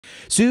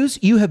Suze,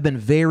 you have been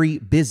very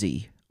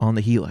busy on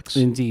the Helix.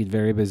 Indeed,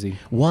 very busy.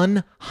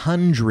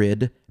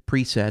 100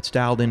 presets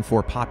dialed in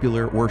for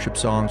popular worship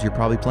songs. You're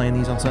probably playing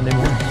these on Sunday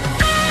morning.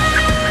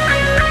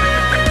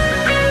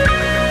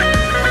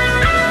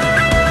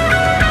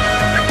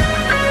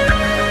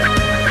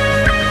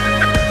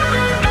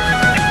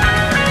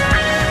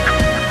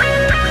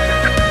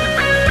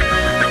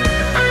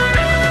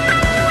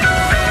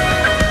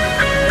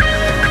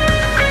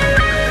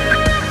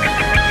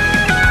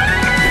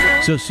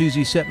 So,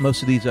 Susie, set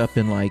most of these up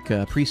in like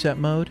preset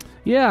mode?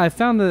 Yeah, I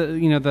found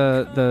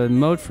the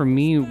mode for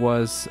me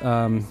was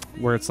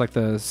where it's like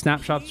the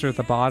snapshots are at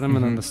the bottom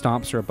and then the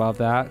stomps are above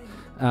that,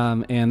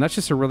 and that's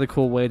just a really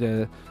cool way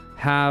to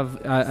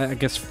have I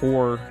guess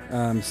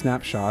 4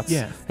 snapshots.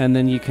 Yeah. And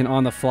then you can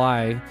on the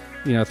fly,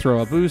 throw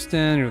a boost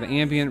in or the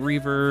ambient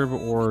reverb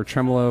or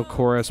tremolo,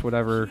 chorus,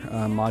 whatever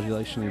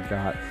modulation you've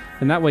got,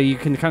 and that way you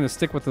can kind of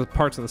stick with the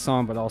parts of the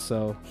song, but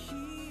also,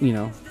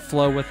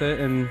 flow with it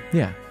and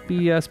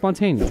be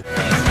spontaneous.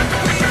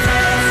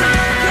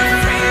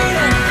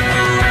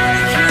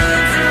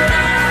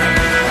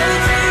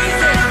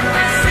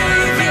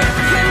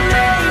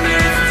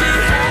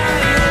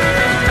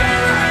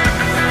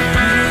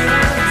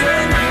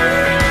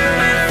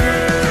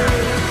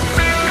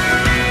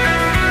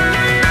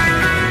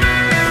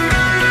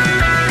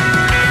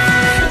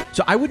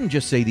 So I wouldn't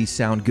just say these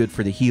sound good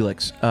for the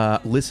Helix.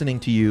 Listening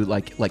to you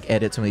like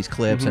edit some of these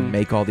clips and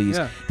make all these.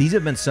 These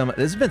have been this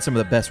has been some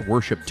of the best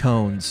worship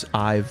tones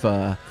I've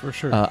for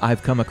sure.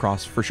 I've come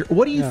across for sure.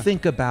 What do you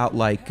think about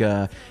like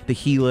the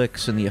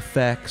Helix and the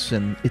effects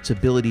and its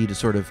ability to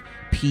sort of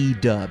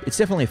P-dub? It's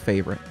definitely a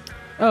favorite.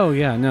 Oh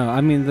yeah, no.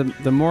 I mean,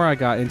 the more I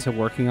got into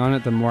working on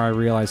it, the more I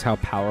realized how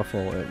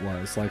powerful it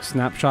was. Like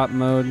snapshot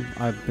mode,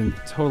 I've been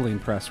totally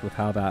impressed with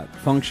how that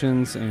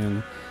functions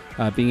and.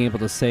 Being able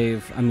to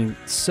save, I mean,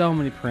 so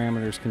many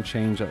parameters can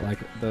change at like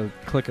the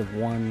click of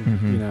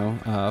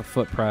one,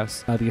 foot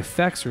press. The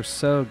effects are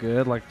so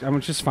good. Like I'm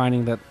just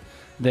finding that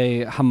they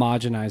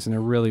homogenize in a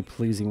really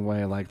pleasing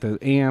way. Like the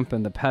amp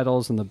and the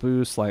pedals and the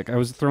boost. Like I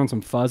was throwing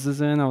some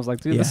fuzzes in. I was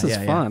like, dude, this is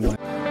fun. Like,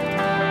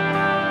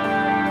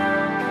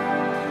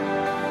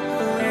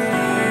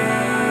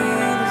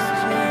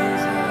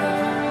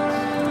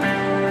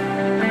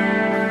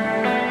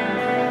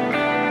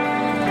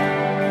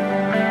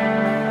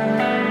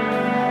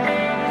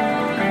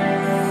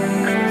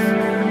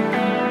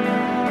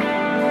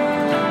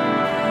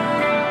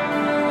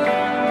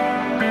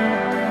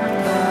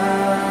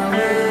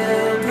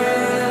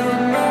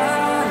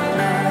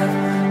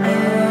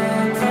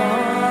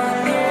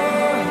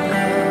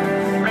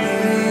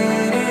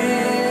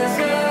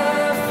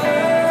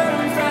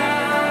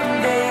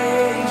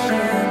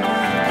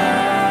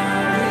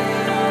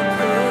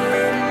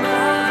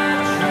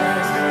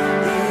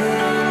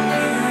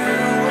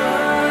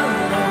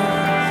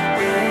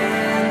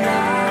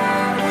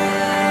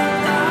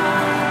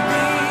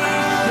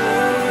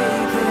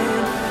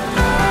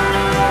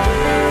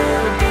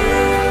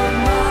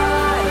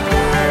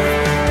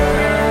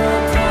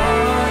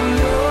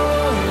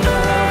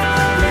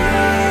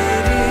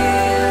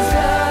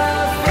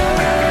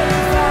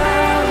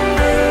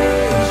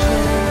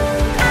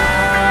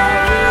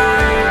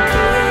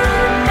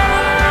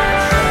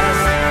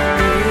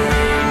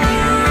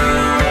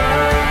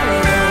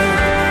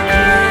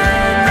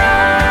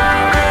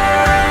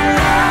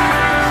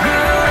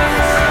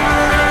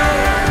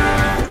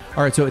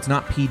 All right, so it's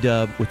not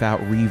P-dub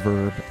without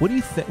reverb. What do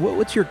you think?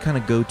 What's your kind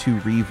of go-to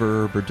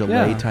reverb or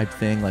delay type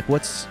thing? Like,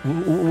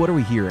 what are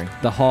we hearing?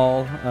 The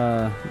Hall,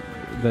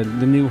 the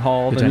new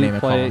Hall, the new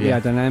plate,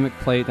 Hall, dynamic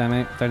plate,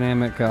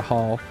 dynamic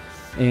Hall,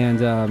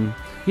 and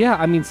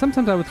I mean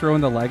sometimes I would throw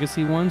in the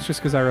legacy ones just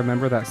because I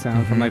remember that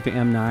sound from like the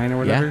M9 or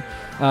whatever.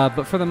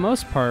 But for the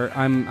most part,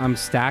 I'm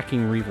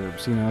stacking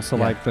reverbs, so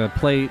like the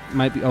plate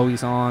might be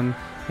always on,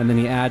 and then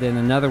you add in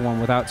another one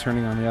without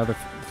turning on the other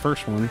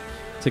first one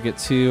to get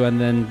 2,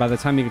 and then by the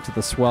time you get to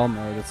the swell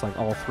mode, it's like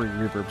all 3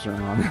 reverbs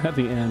are on at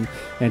the end,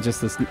 and just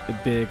this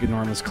big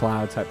enormous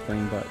cloud type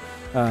thing. But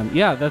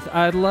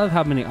I love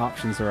how many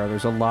options there are.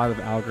 There's a lot of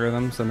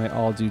algorithms, and they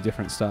all do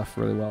different stuff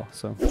really well.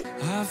 So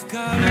I've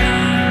got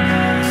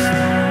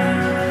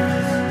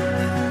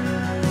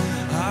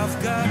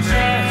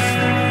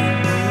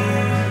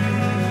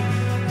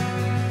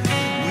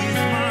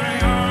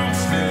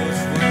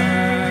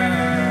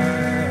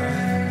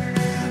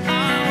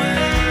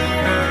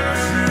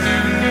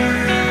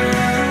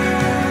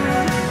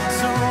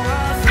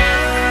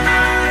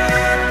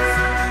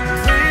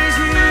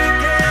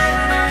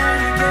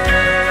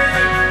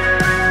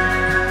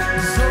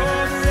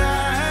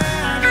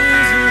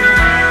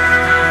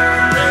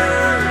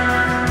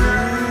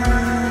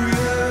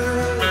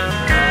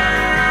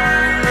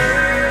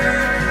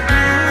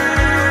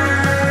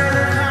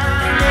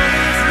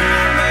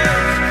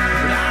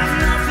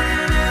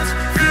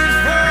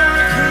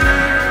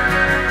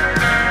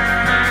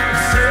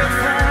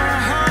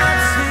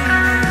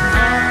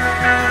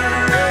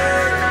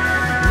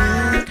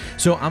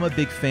So I'm a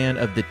big fan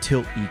of the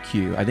tilt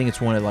EQ. I think it's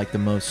one of like the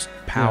most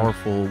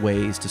powerful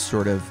ways to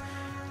sort of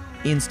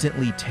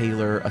instantly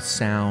tailor a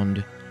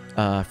sound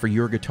for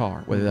your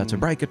guitar, whether that's a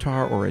bright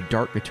guitar or a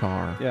dark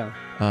guitar.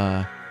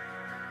 Yeah.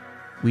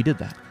 We did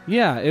that.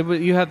 Yeah,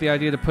 you had the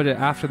idea to put it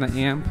after the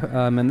amp,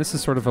 and this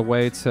is sort of a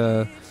way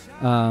to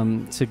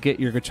get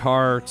your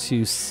guitar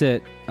to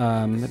sit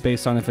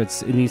based on if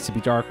it needs to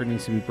be darker, it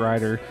needs to be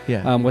brighter,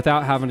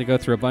 without having to go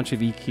through a bunch of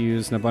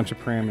EQs and a bunch of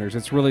parameters.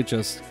 It's really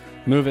just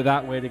move it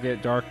that way to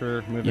get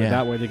darker, move it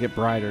that way to get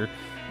brighter.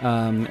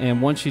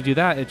 And once you do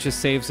that, it just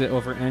saves it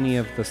over any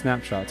of the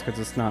snapshots because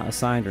it's not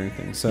assigned or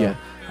anything. So,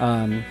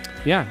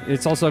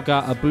 it's also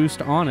got a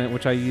boost on it,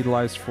 which I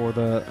utilized for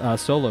the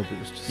solo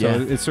boost. So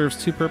it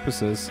serves two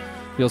purposes.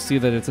 You'll see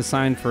that it's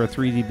assigned for a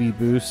 3 dB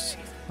boost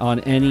on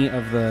any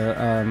of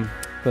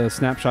the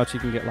snapshots you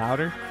can get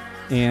louder.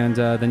 And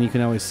then you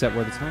can always set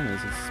where the tone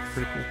is. It's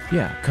pretty cool.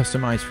 Yeah,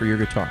 customized for your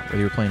guitar, whether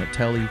you're playing a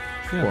Tele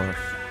or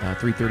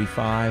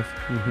 335,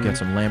 get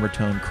some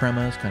Lambertone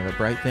cremas, kind of a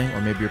bright thing, or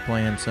maybe you're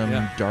playing some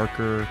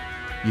darker,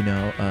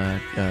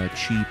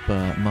 cheap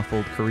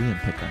muffled Korean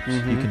pickups.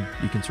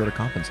 You can sort of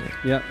compensate.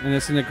 Yep, and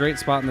it's in a great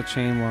spot in the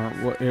chain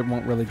where it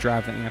won't really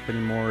drive the amp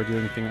anymore or do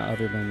anything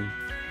other than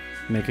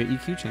make an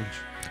EQ change.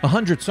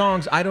 100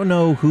 songs. I don't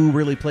know who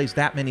really plays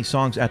that many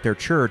songs at their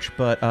church,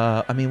 but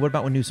I mean, what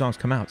about when new songs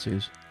come out,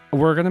 Suze?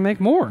 We're gonna make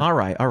more. All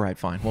right,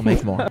 fine. We'll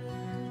make more.